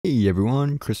Hey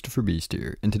everyone, Cristiferbeast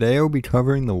here, and today I will be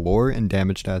covering the lore and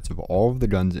damage stats of all of the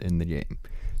guns in the game.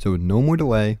 So with no more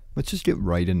delay, let's just get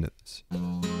right into this.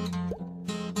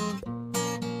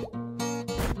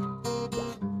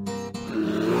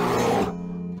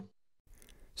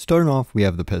 Starting off, we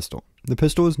have the pistol. The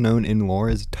pistol is known in lore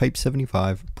as Type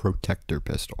 75 Protector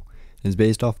Pistol, and is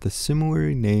based off the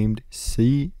similarly named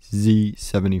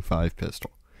CZ75 pistol.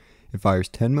 It fires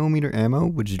 10mm ammo,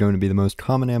 which is going to be the most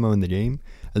common ammo in the game,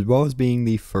 as well as being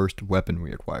the first weapon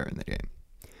we acquire in the game.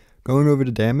 Going over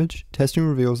to damage, testing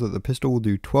reveals that the pistol will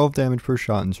do 12 damage per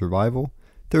shot in survival,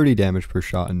 30 damage per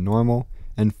shot in normal,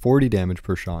 and 40 damage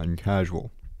per shot in casual.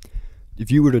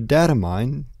 If you were to data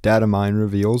mine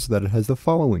reveals that it has the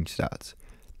following stats: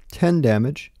 10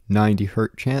 damage, 90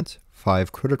 hurt chance,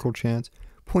 5 critical chance,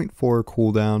 0.4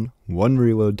 cooldown, 1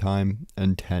 reload time,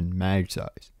 and 10 mag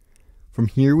size. From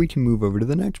here we can move over to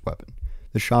the next weapon,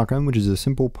 the shotgun, which is a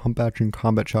simple pump-action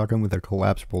combat shotgun with a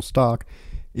collapsible stock.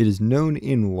 It is known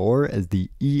in lore as the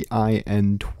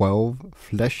EIN-12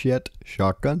 Fléchette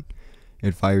shotgun.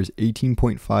 It fires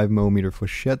 18.5mm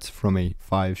fléchettes from a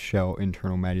 5-shell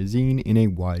internal magazine in a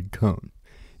wide cone.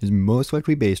 It is most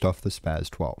likely based off the Spaz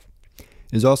 12. It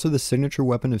is also the signature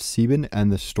weapon of Sieben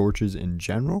and the Storches in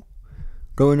general.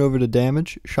 Going over to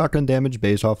damage, shotgun damage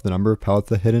based off the number of pellets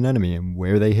that hit an enemy and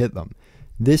where they hit them.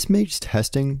 This makes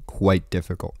testing quite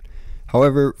difficult.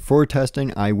 However, for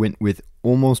testing, I went with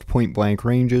almost point blank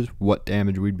ranges, what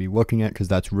damage we'd be looking at, because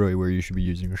that's really where you should be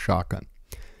using a shotgun.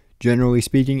 Generally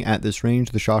speaking, at this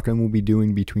range, the shotgun will be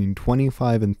doing between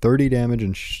 25 and 30 damage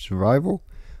in survival,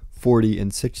 40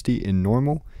 and 60 in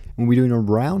normal, and we'll be doing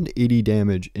around 80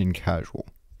 damage in casual.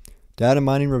 Data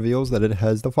mining reveals that it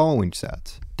has the following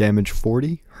stats: damage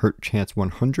 40, hurt chance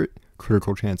 100,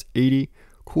 critical chance 80,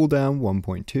 cooldown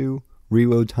 1.2,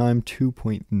 reload time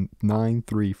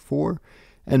 2.934,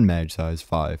 and mag size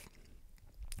 5.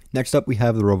 Next up we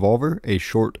have the revolver, a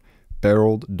short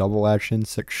barreled double action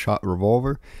 6-shot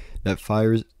revolver that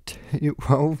fires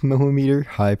 12mm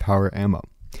high power ammo.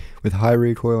 With high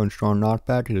recoil and strong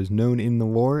knockback, it is known in the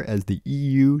lore as the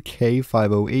EU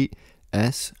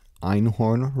K508S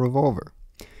Einhorn revolver.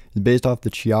 It's based off the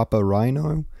Chiappa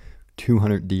Rhino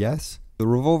 200DS. The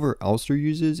revolver Elster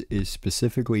uses is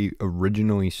specifically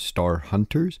originally Star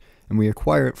Hunters, and we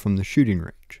acquire it from the shooting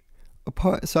range.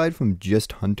 Aside from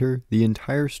just Hunter, the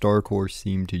entire Star Corps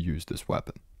seem to use this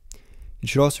weapon. It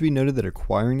should also be noted that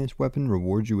acquiring this weapon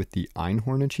rewards you with the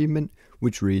Einhorn achievement,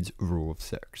 which reads Rule of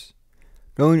 6.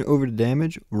 Going over to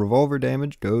damage, revolver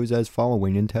damage goes as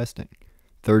following in testing: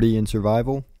 30 in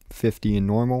survival, 50 in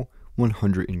normal,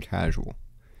 100 in casual.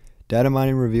 Data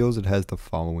mining reveals it has the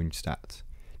following stats: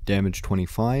 damage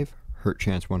 25, hurt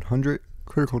chance 100,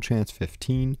 critical chance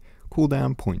 15,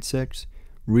 cooldown 0.6,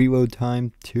 reload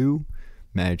time 2,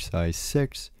 mag size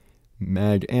 6,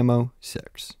 mag ammo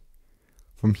 6.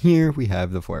 From here we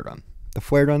have the flare gun. The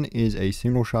flare gun is a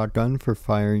single shot gun for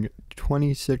firing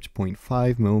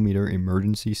 26.5mm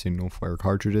emergency signal flare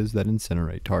cartridges that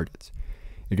incinerate targets.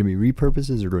 It can be repurposed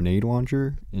as a grenade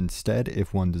launcher instead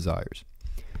if one desires.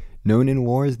 Known in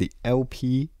lore as the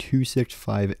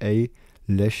LP265A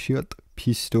Fléchette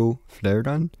Pistol Flare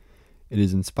Gun, it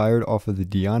is inspired off of the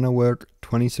Diana Work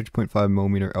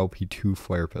 26.5mm LP2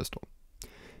 flare pistol.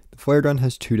 The flare gun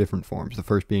has two different forms, the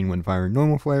first being when firing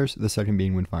normal flares, the second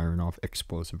being when firing off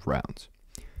explosive rounds.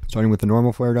 Starting with the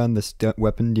normal flare gun, this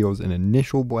weapon deals an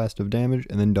initial blast of damage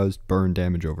and then does burn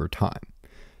damage over time.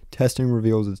 Testing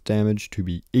reveals its damage to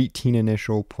be 18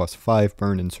 initial plus 5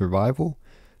 burn in survival,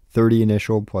 30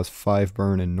 initial plus 5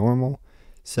 burn in normal,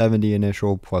 70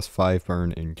 initial plus 5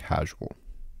 burn in casual.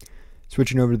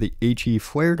 Switching over to the HE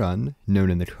flare gun, known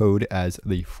in the code as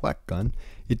the Fleck gun,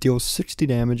 it deals 60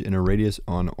 damage in a radius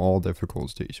on all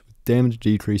difficulties, with damage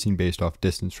decreasing based off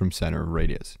distance from center of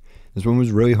radius. This one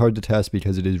was really hard to test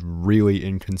because it is really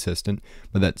inconsistent,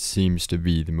 but that seems to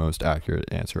be the most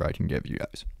accurate answer I can give you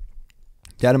guys.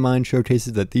 Data mine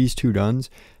showcases that these two guns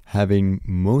having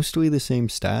mostly the same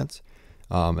stats,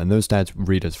 and those stats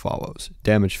read as follows: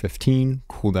 damage 15,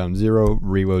 cooldown 0,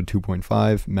 reload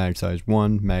 2.5, mag size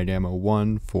 1, mag ammo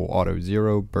 1, full auto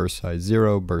 0, burst size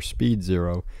 0, burst speed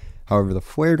 0. However, the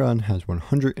flare gun has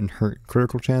 100 in hurt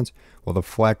critical chance, while the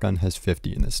flak gun has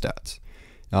 50 in the stats.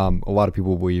 A lot of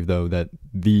people believe, though, that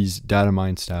these data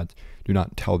mine stats do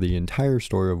not tell the entire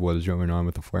story of what is going on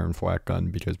with the flare and flak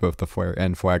gun, because both the flare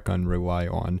and flak gun rely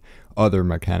on other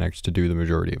mechanics to do the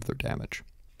majority of their damage.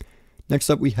 Next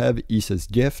up we have Issa's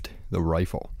Gift, the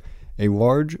rifle, a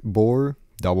large bore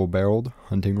double-barreled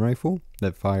hunting rifle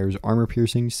that fires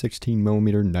armor-piercing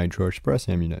 16mm Nitro Express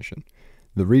ammunition.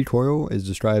 The recoil is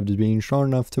described as being strong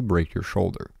enough to break your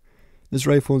shoulder. This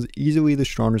rifle is easily the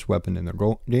strongest weapon in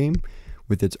the game,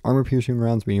 with its armor-piercing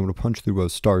rounds being able to punch through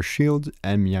both Star's shields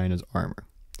and Myaina's armor.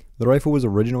 The rifle was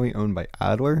originally owned by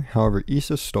Adler, however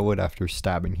Issa stole it after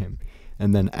stabbing him,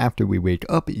 and then after we wake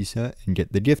up Issa and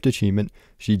get the gift achievement,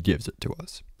 she gives it to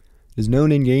us. It is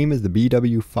known in-game as the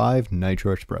BW5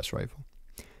 Nitro Express rifle.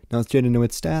 Now let's get into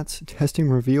its stats. Testing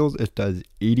reveals it does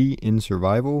 80 in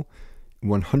survival,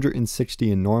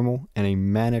 160 in normal, and a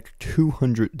manic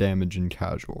 200 damage in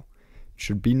casual. It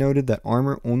should be noted that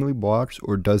armor only blocks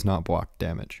or does not block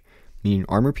damage, meaning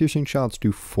armor-piercing shots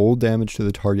do full damage to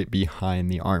the target behind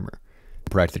the armor. In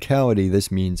practicality,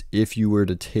 this means if you were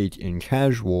to take in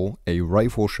casual a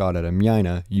rifle shot at a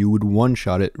Myaina, you would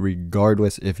one-shot it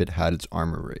regardless if it had its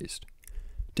armor raised.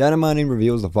 Data mining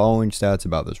reveals the following stats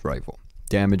about this rifle.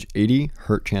 Damage 80,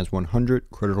 hurt chance 100,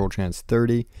 critical chance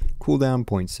 30, cooldown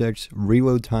 0.6,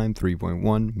 reload time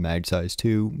 3.1, mag size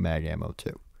 2, mag ammo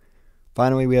 2.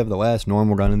 Finally, we have the last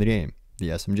normal gun in the game, the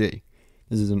SMG.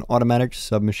 This is an automatic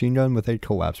submachine gun with a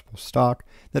collapsible stock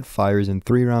that fires in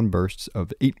 3-round bursts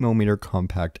of 8mm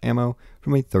compact ammo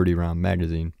from a 30-round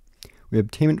magazine. We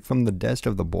obtained it from the desk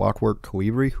of the Blockwork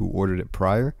Calibri who ordered it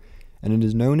prior, and it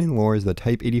is known in lore as the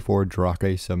Type 84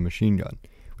 Drake submachine gun,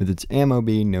 with its ammo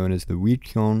being known as the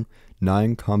Weiqion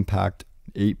 9 compact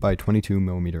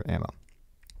 8x22mm ammo.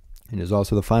 It is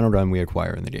also the final gun we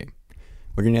acquire in the game.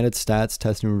 Looking at its stats,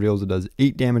 testing reveals it does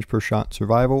 8 damage per shot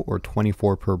survival, or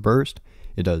 24 per burst.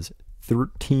 It does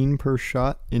 13 per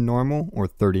shot in normal, or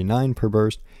 39 per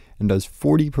burst, and does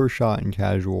 40 per shot in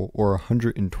casual, or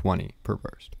 120 per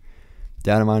burst.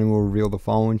 Data mining will reveal the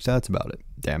following stats about it.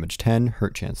 Damage 10,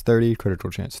 hurt chance 30, critical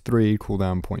chance 3,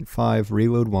 cooldown 0.5,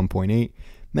 reload 1.8,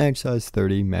 mag size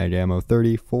 30, mag ammo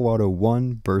 30, full auto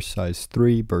 1, burst size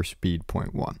 3, burst speed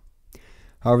 0.1.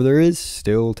 However, there is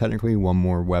still technically one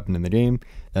more weapon in the game,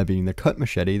 that being the cut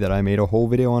machete that I made a whole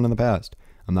video on in the past.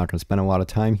 I'm not going to spend a lot of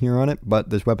time here on it,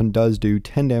 but this weapon does do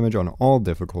 10 damage on all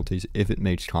difficulties if it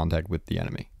makes contact with the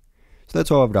enemy. So that's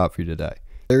all I've got for you today.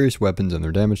 Various weapons and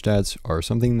their damage stats are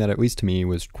something that at least to me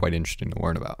was quite interesting to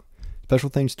learn about. Special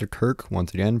thanks to Kirk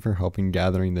once again for helping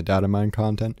gathering the data mine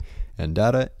content, and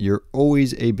Data, you're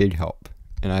always a big help,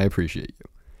 and I appreciate you.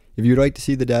 If you'd like to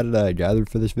see the data that I gathered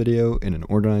for this video in an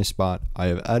organized spot, I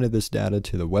have added this data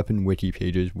to the weapon wiki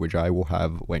pages, which I will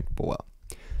have linked below.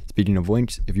 Speaking of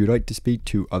links, if you'd like to speak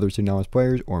to other Signalis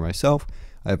players or myself,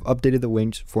 I have updated the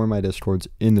links for my Discords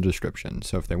in the description,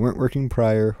 so if they weren't working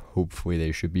prior, hopefully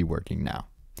they should be working now.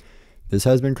 This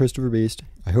has been Cristiferbeast.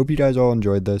 I hope you guys all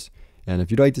enjoyed this, and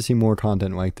if you'd like to see more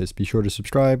content like this, be sure to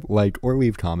subscribe, like, or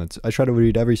leave comments. I try to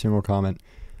read every single comment.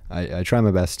 I try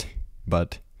my best,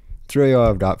 but that's really all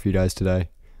I've got for you guys today.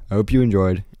 I hope you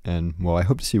enjoyed, and well, I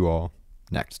hope to see you all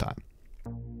next time.